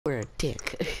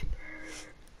dick.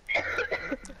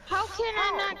 How can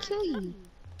I not kill you?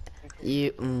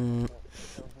 You,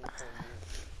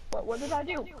 What did I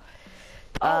do?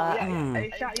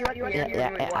 I shot you at the end.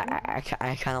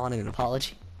 I kind of wanted an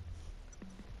apology.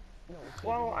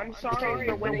 Well, I'm sorry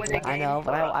for winning the game. I know,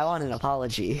 but I want an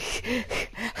apology.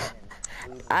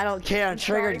 I don't care, I'm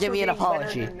triggered, give me an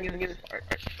apology.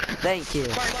 Thank you.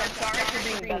 I'm sorry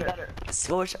for being better.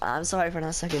 Scorch, I'm sorry for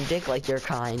not sucking dick like you're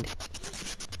kind.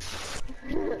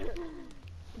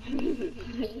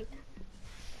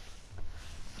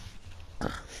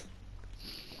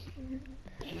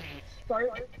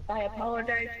 Spark, I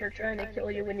apologize for trying to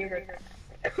kill you when you were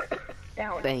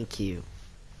down. Thank you.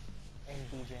 And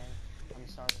DJ, I'm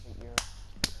sorry that your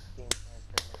game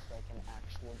character looks like an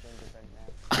actual gingerbread man.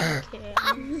 Okay,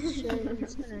 I'm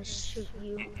just gonna shoot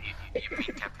you.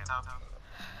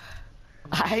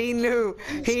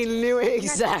 He knew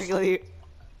exactly.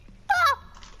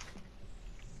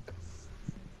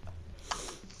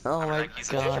 Oh my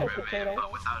god.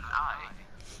 But without an eye.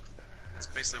 That's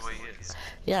basically what he is.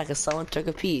 Yeah, cause someone took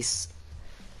a piece.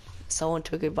 Someone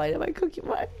took a bite of my cookie.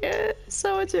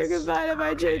 Someone took a bite of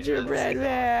my gingerbread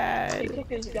man. He took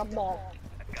his gumball.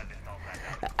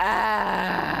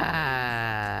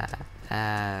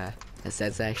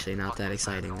 That's actually not that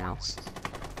exciting now.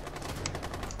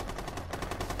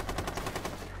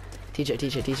 TJ.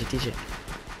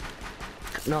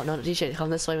 No, TJ, come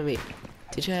this way with me.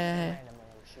 TJ.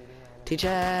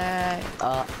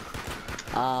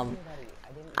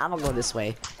 I'm gonna go this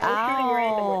way.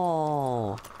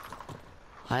 Ow!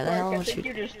 Why the hell I would think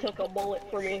you? you just took a bullet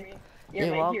for me.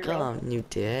 You're my hero. welcome, you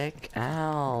dick.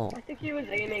 Ow. I think he was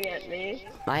aiming at me.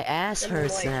 My ass And then,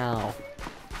 hurts like, now.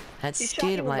 That he shot skin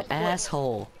you of in my the foot.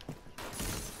 asshole.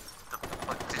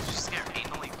 What, did you just get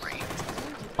anally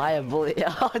raped? By a bullet.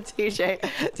 Oh,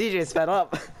 TJ sped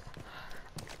up.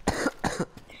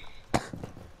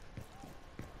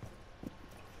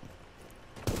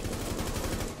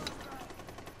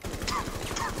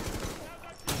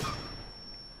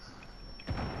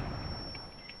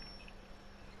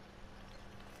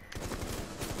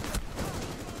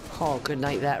 Oh, good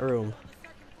night, that room.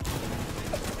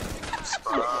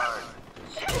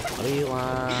 What do you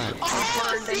want? I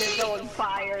burned in his own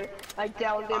fire. I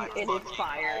downed him in his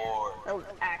fire. That was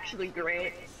actually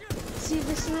great. See,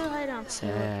 this is what I don't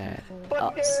Sad.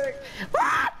 But Derek,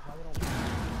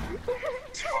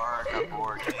 Spark, I'm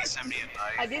bored. Can you send me a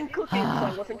knife? I didn't cook you, so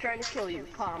I wasn't trying to kill you.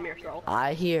 Calm yourself.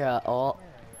 I hear all.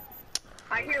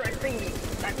 I hear a thingy.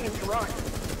 That means run.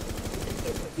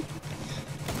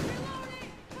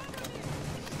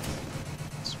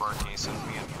 Spark, can you send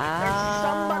me a knife? There's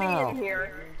somebody in Ow.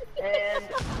 here, and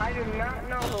I do not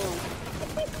know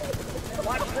who.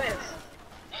 Watch this.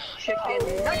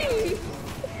 Chicken nugget.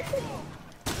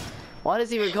 What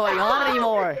is even going on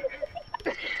anymore?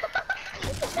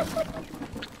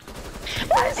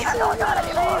 What is even going on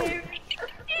anymore?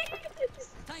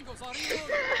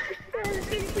 There's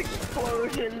these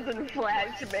explosions and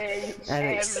flashbangs And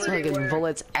it's fucking everywhere.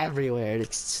 bullets everywhere.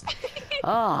 It's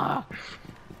ah,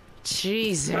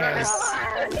 Jesus!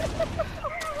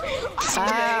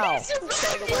 Ow!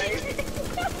 Stay away.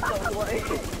 Stay away.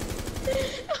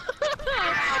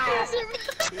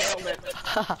 Nailed it.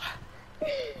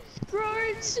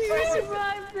 Scorch, you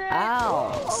survived that.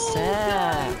 Ow!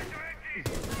 Sad,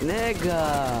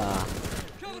 nigga.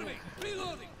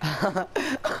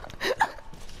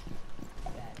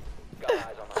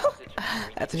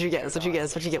 That's what you get. That's what you get.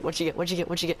 That's what you get. What you get. What you get.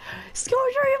 What you get.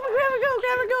 Scorch, hurry up! Grab and go!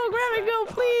 Grab and go! Grab and go!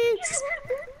 Please!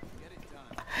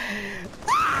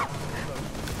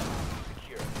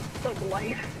 The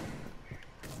life.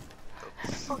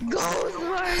 Go,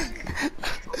 Mark.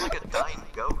 It's like a dying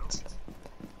goat.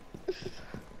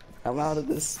 I'm out of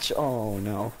this. Oh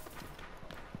no.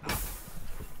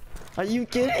 Are you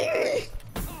kidding me?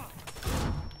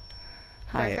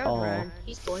 Hi. Mark, Oh. run.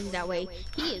 He's going that way.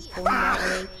 He is going that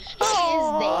way. He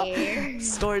is there.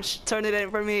 Scorch, turn it in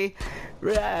for me. I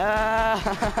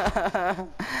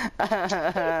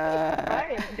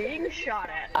am being shot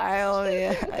at. I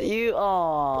only you.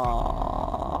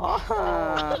 Oh.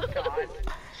 God.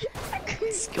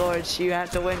 Scorch, you have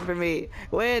to win for me.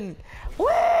 Win.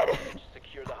 Win.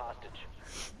 Secure the hostage.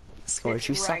 Scorch,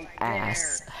 you It's suck right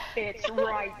ass. there. It's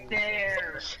right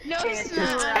there. No, it's It's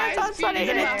not. right That's not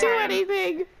even gonna do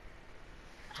anything.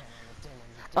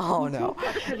 Oh no.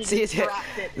 See it.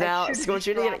 Now, Scorch,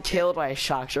 you're gonna get killed by a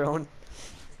shock drone.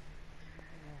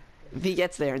 If he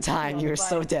gets there in time, you're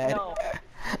so dead. No.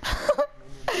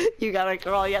 You gotta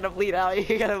crawl, you gotta bleed out,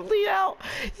 you gotta bleed out.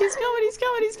 He's coming, he's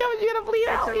coming, he's coming, you gotta bleed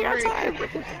out, you got time.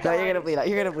 No, you're gonna bleed out,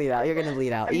 you're gonna bleed out, you're gonna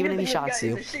bleed out. Even if he shocks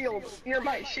you. You're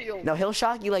my shield. No, he'll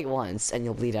shock you like once and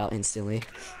you'll bleed out instantly.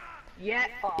 Yeah.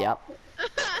 Yep.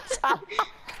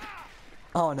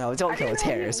 Oh no, don't kill a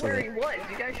terrorist with where it. he was.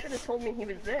 You guys should have told me he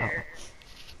was there.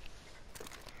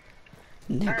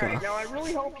 Nigga. Alright, now I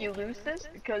really hope you lose this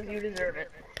because you deserve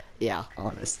it. Yeah,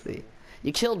 honestly.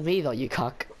 You killed me though, you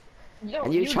cuck. No,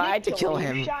 And you tried did to kill me.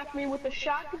 him. You shot me with a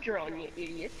shock drone, you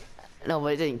idiot. No,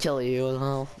 but it didn't kill you.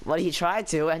 No. But he tried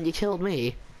to, and you killed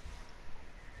me.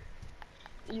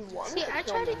 You wanted See, to I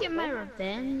kill tried to me. get my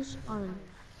revenge on,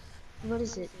 what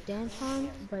is it,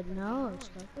 Danton? But no,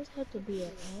 Scarface had to be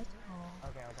an asshole.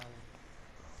 Okay, hold on.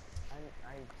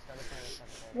 I started playing with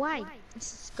something. Why?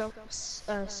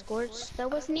 Scorch,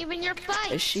 that wasn't even your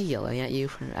fight! Is she yelling at you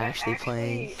for actually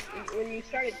playing? When you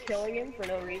started killing him for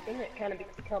no reason, it kind of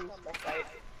becomes a fight.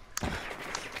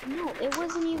 No, it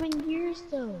wasn't even yours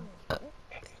though.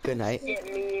 Good night. Get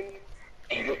mean.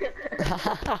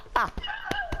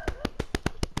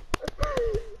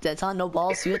 That's on no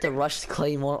balls, you have to rush the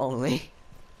Claymore only.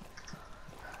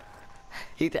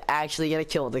 You have to actually get a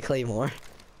kill with the Claymore.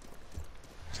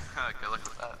 Good luck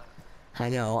with that. I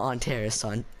know, on terrorist,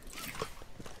 son.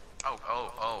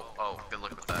 Oh, good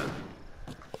luck with that.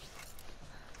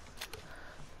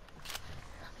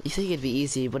 You think it'd be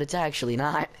easy, but it's actually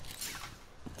not.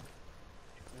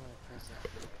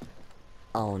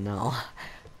 Oh no.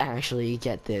 Actually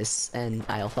get this, and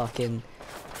I'll fucking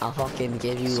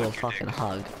give you a fucking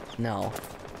hug. No.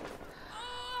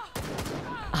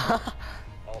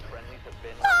 All friendlies have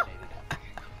been eliminated.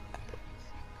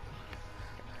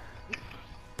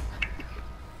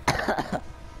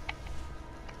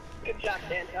 Good job,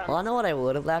 Danton. Well, I know what I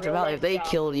would have laughed Real about nice if they job.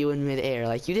 killed you in midair.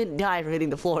 Like, you didn't die from hitting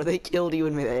the floor, they killed you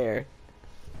in midair.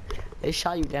 They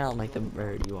shot you down like the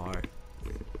bird you are.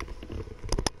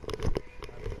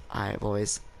 Alright,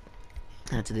 boys.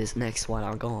 After this next one,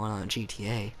 I'll go on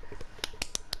GTA.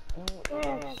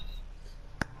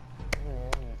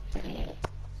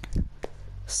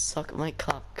 Suck my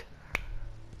cock.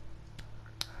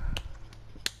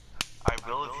 I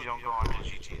will if you don't go on to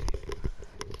GTA.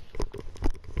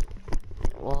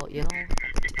 Well, you know,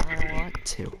 I want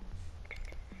to.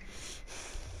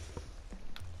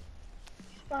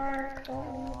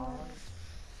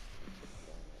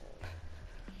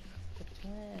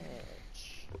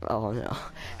 Oh no,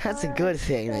 that's a good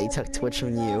thing that he took Twitch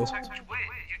from you. You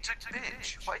took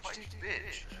bitch. Why'd you take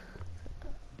bitch?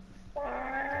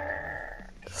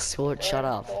 Stuart, shut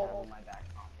up. Oh, my back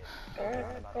pocket.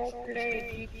 Don't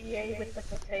play GTA with the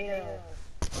potato.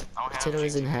 I don't have Potato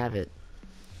doesn't have it.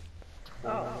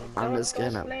 Oh, I'm just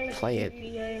gonna play it.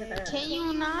 it. Can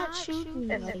you not shoot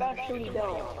me? It's actually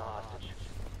don't.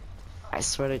 I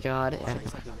swear to God.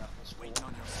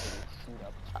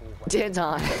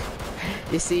 Danton.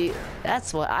 You see,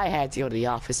 that's what I had to go to the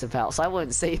office about, so I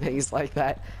wouldn't say things like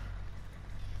that.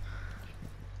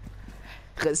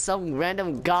 Because some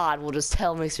random god will just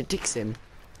tell Mr. Dixon.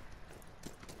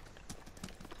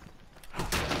 My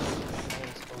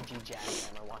name's OG Jack,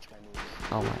 and I watch my movies.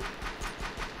 Oh my.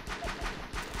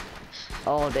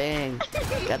 Oh dang.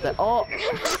 Got the oh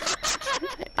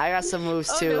I got some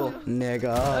moves too,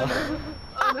 nigga.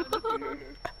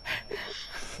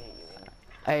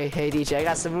 Hey DJ, I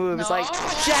got some moves like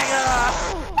Jagger.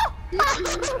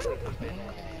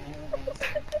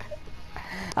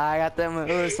 I got the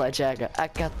moves like Jagger. I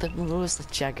got the moves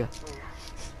like Jagger.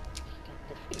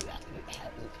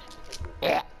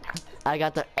 I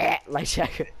got the like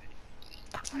Jagger.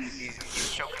 You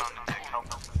choked on the dick.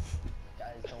 Help him.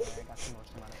 Guys, don't worry, I got the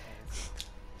most amount of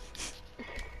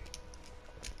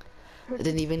fans. It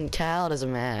didn't even count as a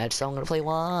match, so I'm gonna play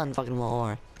one fucking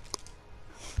more.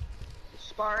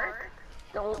 Spark,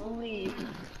 don't leave.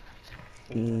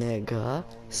 Nigga,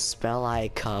 spell I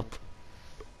cup.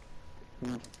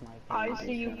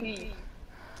 ICUP.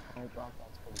 Oh, Brock,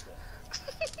 that's pretty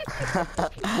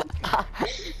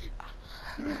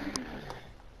good.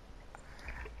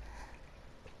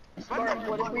 Spark,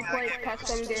 what if we play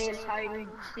custom games hide and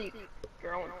seek,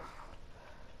 drone?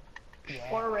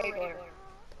 Or regular?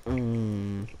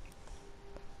 Mmm.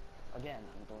 Again,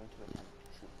 I'm going to attempt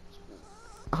to shoot school.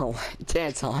 Oh,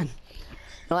 dance on.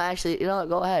 No, actually, you know what?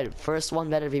 Go ahead. First one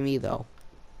better be me, though.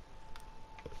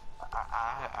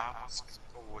 I was.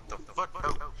 What the fuck?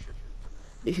 Oh, shit.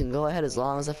 You can go ahead as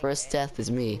long as the first death is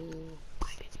me.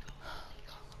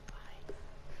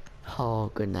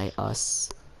 Oh, good night, us.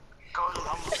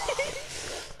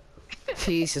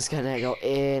 He's just gonna go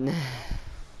in. Let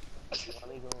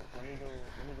me go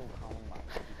Columbine.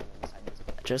 Inside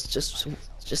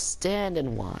this. Just stand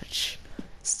and watch.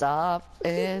 Stop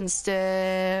and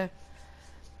stare.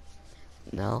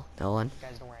 No, no one.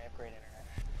 Guys, don't worry, I have great internet.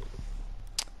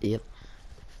 Yep.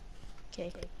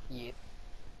 Okay. Yep.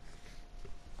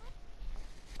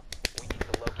 We need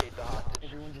to locate the hostage.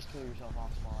 Everyone just kill yourself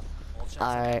off spawn.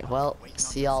 Alright, well,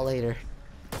 see y'all later.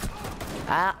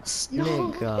 Ah,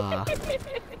 nigga.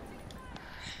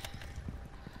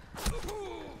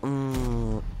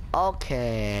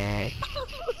 Okay.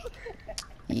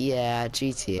 Yeah,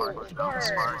 GTA.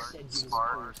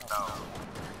 Smart, no.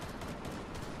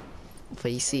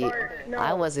 But you see, No.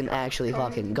 I wasn't actually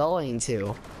fucking going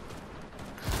to.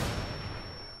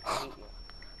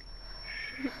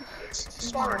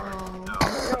 Smart. No,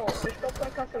 there's still play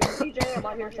custom. DJ, I'm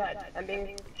on your side. I'm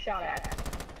being shot at.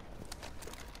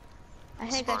 I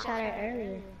think I shot it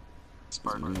earlier.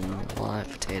 What?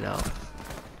 Potato.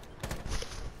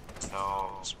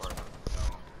 No, smart,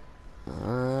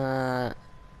 no.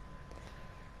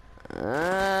 I'm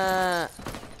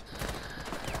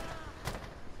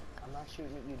not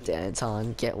shooting at you.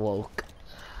 Danton, get woke.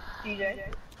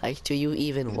 DJ. Like, do you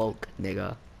even woke,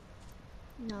 nigga?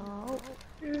 No.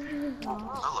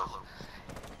 Hello.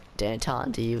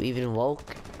 Danton, do you even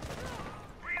woke?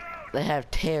 They have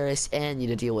terrorists and you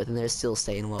to deal with, and they're still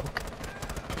staying woke.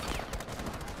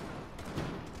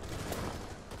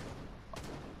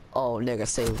 Oh, nigga,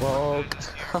 say woke.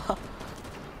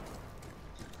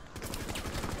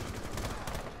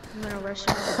 I'm gonna rush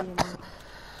out of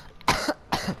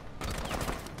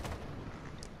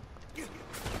you.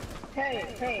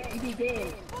 Hey, ED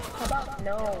game. How about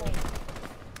no?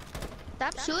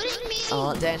 Stop shooting me!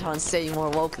 Oh, Danton's staying more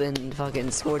woke than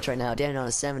fucking Scorch right now. Danton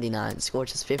is 79,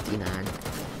 Scorch is 59.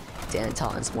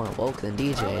 Danton's more woke than I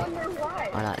DJ. wonder why.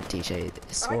 Or not DJ, I'm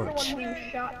the Scorch. one being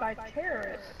shot by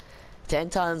terrorists.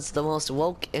 Danton's the most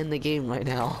woke in the game right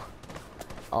now.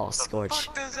 Oh, What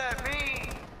Scorch. does that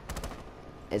mean?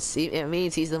 It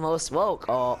means he's the most woke.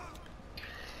 Oh.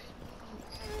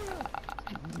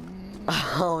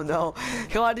 Oh no.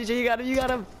 Come on, DJ, you got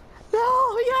him.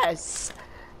 No, yes.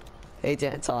 Hey,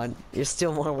 Danton, you're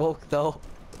still more woke though.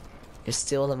 You're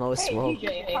still the most Hey, woke.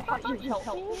 DJ, how about you help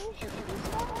me?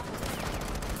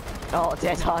 Oh,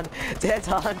 Danton.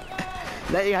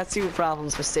 Now you got 2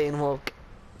 problems for staying woke.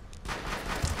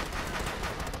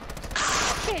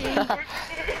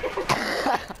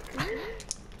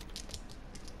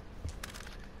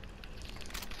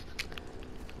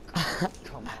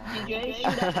 DJ,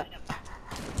 shoot at him.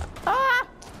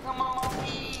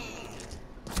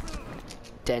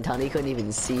 Danton, he couldn't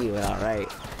even see you, alright.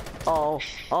 Oh,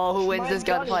 who wins this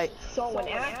gunfight? So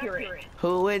inaccurate.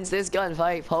 Who wins this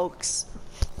gunfight, folks?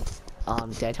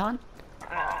 Danton?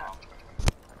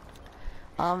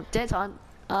 Danton?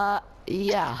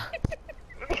 Yeah.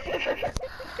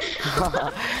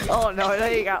 Oh no,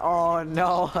 there you go. Oh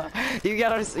no. You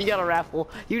gotta raffle.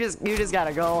 You just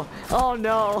gotta go. Oh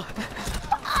no.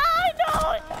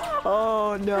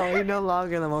 Oh no, you're no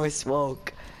longer the most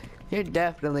woke. You're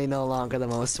definitely no longer the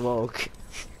most woke.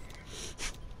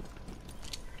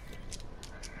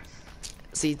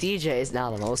 See, DJ is now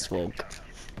the most woke.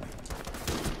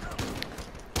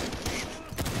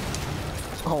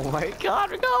 Oh my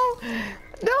god, no!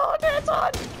 No,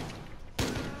 Danton!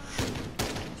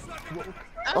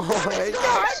 Oh my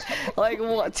god! Like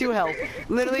what? 2 health.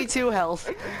 Literally 2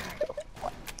 health.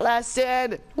 Last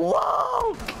stand.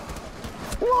 Woke!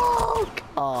 Woke!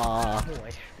 Aww.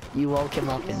 You woke him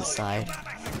up inside.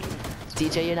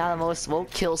 DJ, you're not the most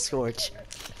woke. Kill Scorch.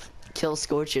 Kill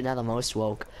Scorch, you're not the most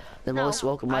woke. The most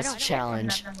woke must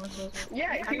challenge.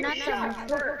 Yeah, you shot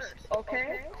first,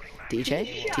 okay?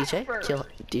 DJ? Kill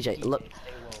DJ. Look.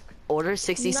 Order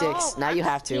 66. Now you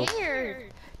have to.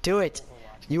 Do it.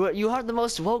 You are the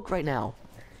most woke right now.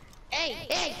 Hey!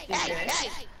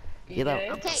 You know,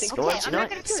 Okay, Scorch, you know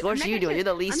what? Scorch, you do it. You're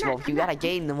the least woke. You gotta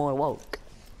gain the more woke.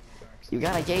 You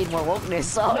gotta gain more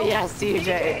wokeness. Oh yes,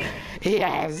 DJ.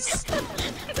 Yes.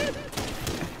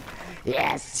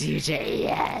 Yes, DJ.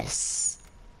 Yes.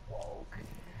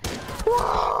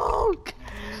 Woke.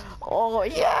 Oh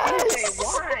yes.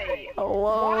 Why? Woke.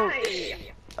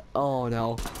 Why? Oh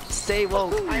no. Stay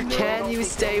woke. Can you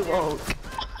stay woke?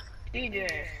 DJ,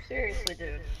 seriously,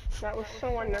 dude. That was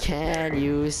so unnecessary. Can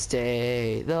you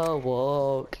stay the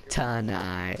woke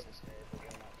tonight?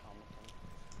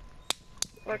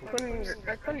 I couldn't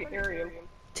hear you.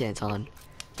 Danton,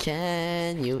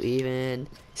 can you even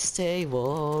stay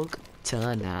woke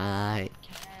tonight?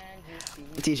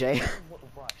 DJ.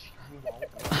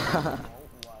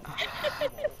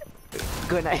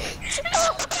 Good night.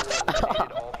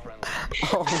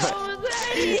 Oh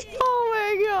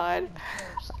my god.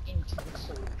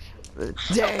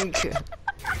 Dank.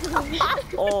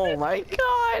 Oh my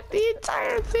god, the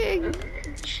entire thing.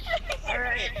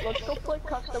 Alright, let's go play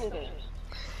custom games.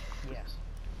 Yes.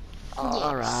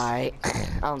 Alright,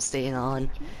 I'm staying on.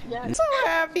 Yeah. I'm so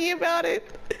happy about it.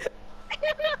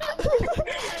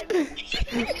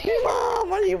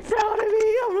 Mom, are you proud of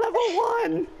me? I'm level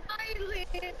 1.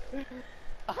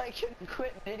 I can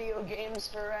quit video games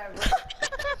forever.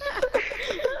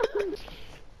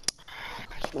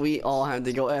 We all have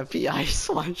to go FBI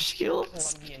SWAT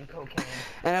shields. Colombian cocaine.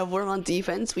 And if we're on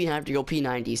defense, we have to go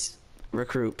P90s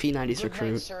recruit. P90s Good night,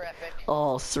 recruit. SHAREfactory.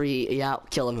 Oh, 3. Yeah,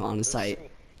 kill him on site.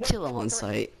 Kill him on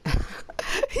site.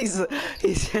 he's still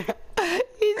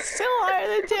higher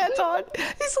than Danton.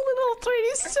 He's a little 3.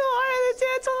 He's still higher than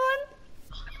Danton.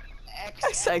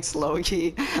 XX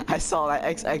Loki. I saw that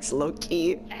XX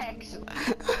Loki.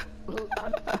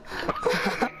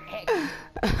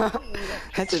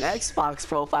 That's an Xbox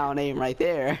profile name right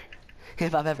there.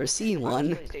 If I've ever seen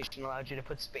one. PlayStation allowed you to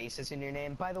put spaces in your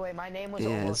name. By the way, my name was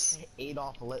Yes. almost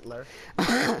Adolf Hitler.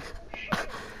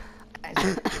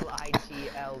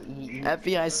 S-L-I-T-L-E-E.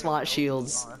 FBI SWAT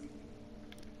shields.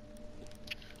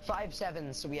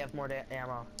 5.7, so we have more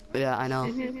ammo. Yeah, I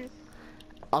know.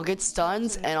 I'll get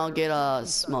stuns and I'll get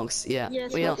smokes. Yeah.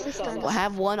 Yes, We smokes and stuns. we'll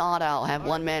have one odd out. Have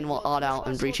one man odd out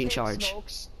and breaching Take charge.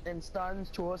 Smokes and stuns.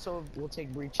 Two also will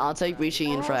take breaching. I'll take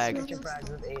breaching and frag. Breaching frags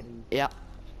with Aiden. Yeah.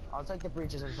 I'll take the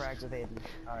breaches and frags with Aiden.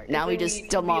 Alright. Now we just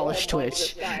demolished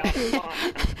Twitch.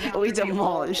 We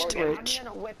demolished Twitch. I'm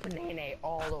gonna whip Nene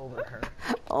all over her.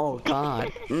 Oh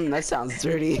god. That sounds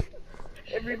dirty.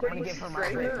 Everybody give her my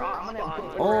spray ring. her off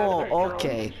spawn. Oh,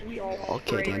 okay. We all Okay,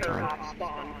 spray her Danton. off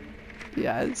spawn.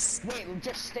 Yes. Wait,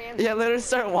 just stand. Yeah, let her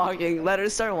start walking. Let her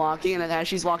start walking, and then as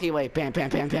she's walking away, bam, bam,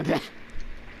 bam, bam, bam.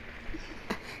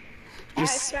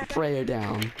 Just spray her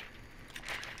down.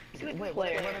 Wait,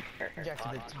 what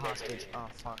rejected the hostage. Oh,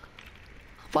 fuck.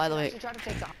 By the way, She tried to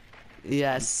take the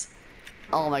yes.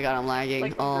 Oh my god, I'm lagging.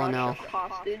 Like, Oh rush no. a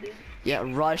hostage. Yeah,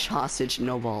 rush hostage,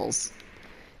 no balls.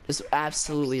 Just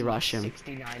absolutely rush him.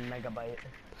 69 megabyte.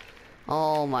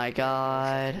 Oh my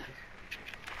god.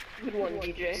 Good one,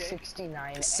 DJ.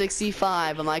 69.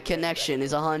 65, but my connection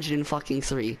is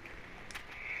 103.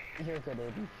 You're good,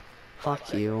 Aiden.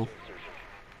 Fuck you.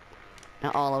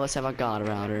 Now all of us have a god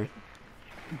router.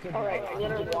 Alright,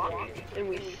 let her walk, and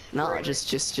we No, spray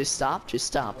just stop, just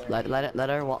stop. Let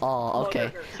her oh,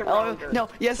 okay. Surround her. Oh no,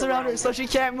 yes, surround her so she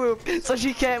can't move. So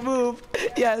she can't move.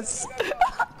 Yes.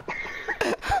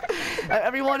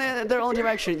 Everyone in their own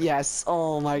direction. Yes.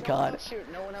 Oh my god. Shoot,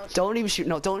 no one else. Don't even shoot.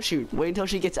 No, don't shoot. Wait until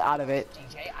she gets out of it.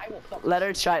 DJ, I will fuck. Let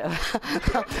her try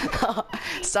to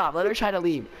stop. Let her try to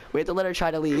leave. We have to let her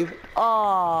try to leave.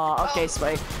 Oh, okay,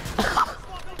 Spray.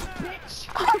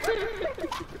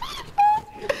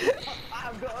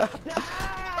 I'm gonna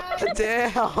die.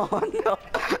 Damn. No.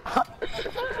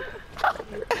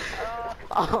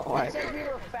 Oh my. Said we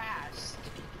were fast.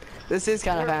 This is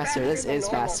kind of We're faster. This faster than is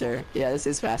normal. faster. Yeah, this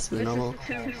is faster than normal.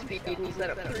 This is 2 speed instead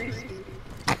of 3 speed.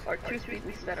 Or 2 speed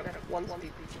instead of 1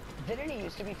 speed. Didn't it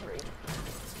used to be 3?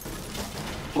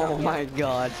 Oh my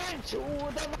god. To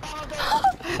the mother.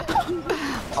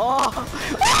 Oh.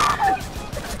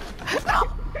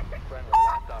 Friendly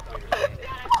last operator standing.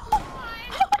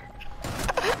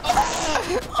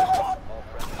 All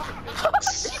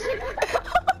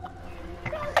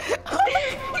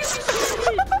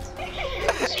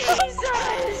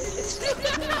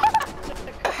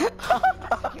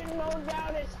You know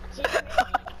down his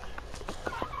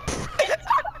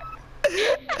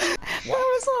That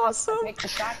was awesome. Make the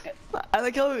shotgun. I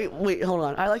like how we wait. Hold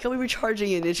on. I like how we were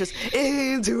charging and it's just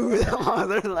into the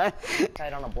motherland.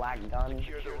 Tied on a black gun.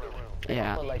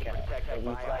 Yeah. Put like a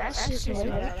That's just me.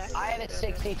 I have a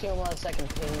 62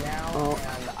 millisecond ping now,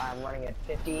 Oh. and I'm running at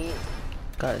 50.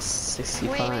 Got a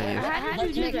 65. How did Let's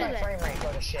you do make my that? frame rate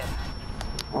go to shit.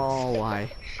 Oh,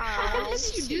 why? How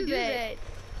did you do that?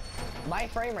 My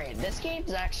frame rate, this game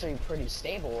is actually pretty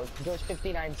stable. It goes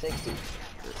 59, 60.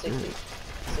 60.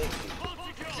 60.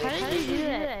 How did you do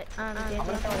that? I'm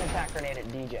gonna throw an attack grenade at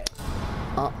DJ.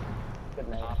 Oh, Good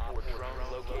night.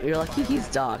 you're lucky he's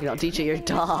dog. No, DJ, you're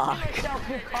dog.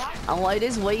 Oh, well, it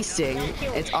is wasting.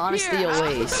 It's honestly a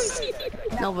waste.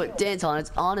 No, but Danton,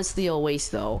 it's honestly a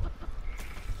waste, though.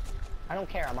 I don't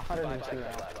care, I'm 102 now.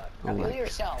 Oh Now my- heal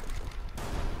yourself.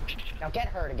 Now get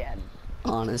hurt again.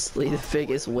 Honestly, the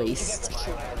biggest waste.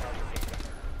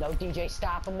 No, DJ,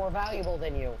 stop. I'm more valuable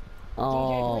than you.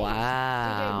 Oh, DJ,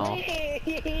 wow.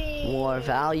 please. More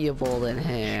valuable than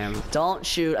him. Don't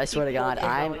shoot, I swear to God.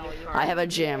 I have a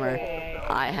jammer.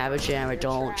 I have a jammer,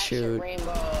 don't Trash shoot.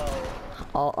 Rainbow.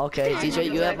 Oh, okay,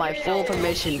 DJ, you have my full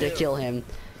permission to kill him.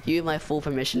 You have my full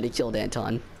permission to kill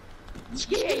Danton.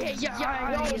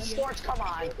 No, Scorch, come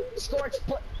on. Scorch,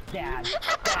 put. Dad.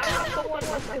 I'm the one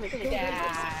that's gonna kill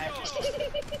Dad.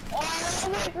 Oh,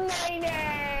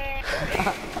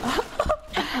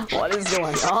 What is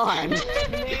going on?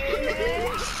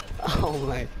 Oh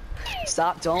my.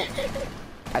 Stop, don't.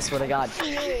 I swear to God.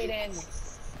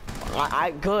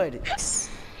 I good.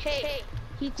 Hey,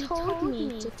 he told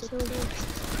me to kill you.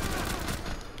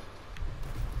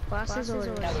 Boss's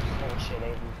orders. That was bullshit,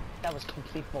 Aiden. That was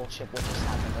complete bullshit what just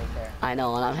happened right there. I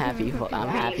know, and I'm happy. I'm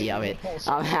happy of it.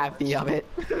 I'm happy of it.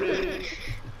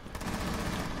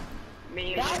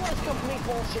 me. That was complete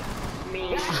bullshit.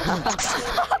 Me.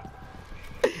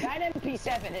 That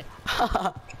MP7.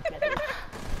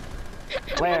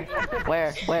 Where?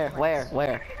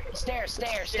 Stairs,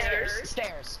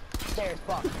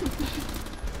 fuck.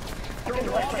 Fucking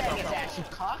wallbang his ass, you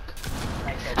cock.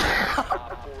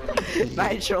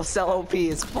 Nitro Cell OP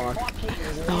is fuck.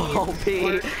 OP.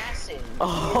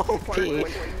 OP.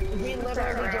 We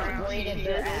literally just braided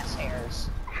their ass hairs.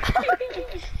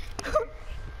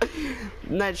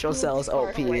 Nitro Cell is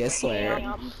OP, I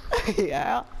swear.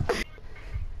 Yeah.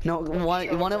 No,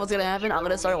 one of what's gonna happen? I'm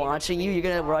gonna start watching you, you're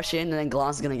gonna rush in, and then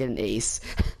Gloss is gonna get an ace.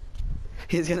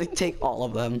 He's gonna take all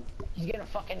of them. He's gonna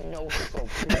fucking no-scope.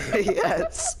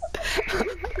 Yes.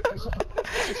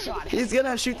 He's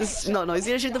gonna shoot this. No, he's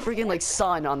gonna shoot the freaking like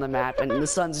sun on the map, and the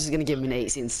sun's just gonna give him an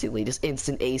ace instantly. Just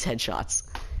instant ace headshots.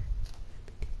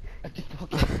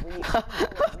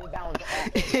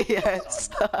 Yes.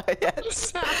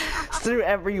 Yes. Through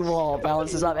every wall,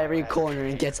 balances off every corner,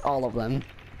 and gets all of them.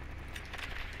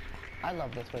 I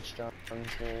love the Twitch drones.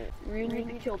 We need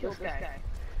to kill this guy.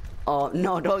 Oh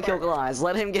no! Don't kill Glass.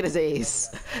 Let him get his ace.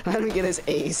 Let him get his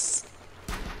ace.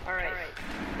 Alright.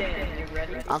 Dan, you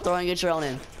ready? I'm throwing a drone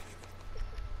in.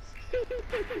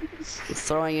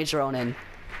 Throwing a drone in.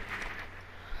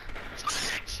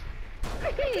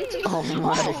 Oh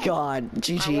my God!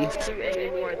 GG.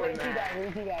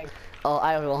 Oh,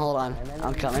 I will. Hold on.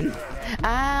 I'm coming.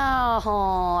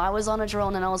 Ow! I was on a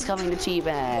drone and I was coming to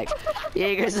teabag.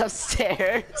 Jaeger's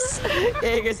upstairs.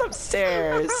 Jaeger's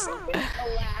upstairs.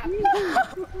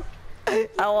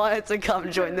 I wanted to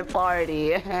come join the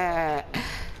party.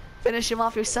 Finish him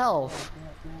off yourself.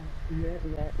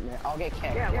 I'll get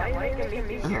kicked. Yeah, why are you making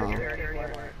me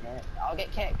here? I'll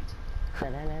get kicked.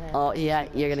 Oh yeah,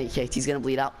 you're gonna get kicked. He's gonna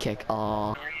bleed out. Kick.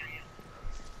 Oh.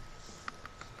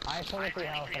 I have 23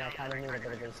 health and I kind of need a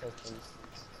bit of assistance.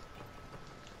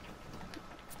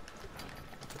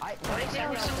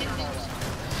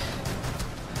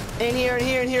 In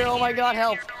here. Oh my God,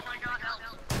 help!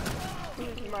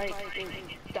 Mike is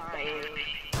dying.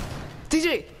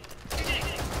 DJ.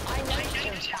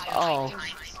 Oh.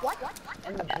 What?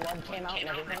 And the blood came out and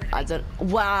everything. I did.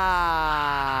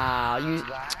 Wow. You.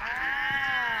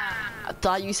 I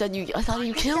thought you said you. I thought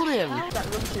you killed him. That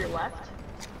room to your left.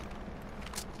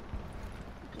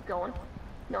 Keep going.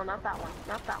 No, not that one.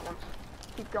 Not that one.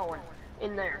 Keep going.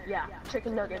 In there. Yeah.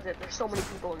 Chicken nuggets. There's so many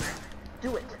people in there.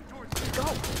 Do it. Go.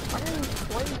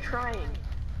 Why are you trying?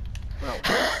 Bro,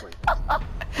 seriously.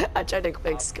 I tried to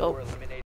quick scope.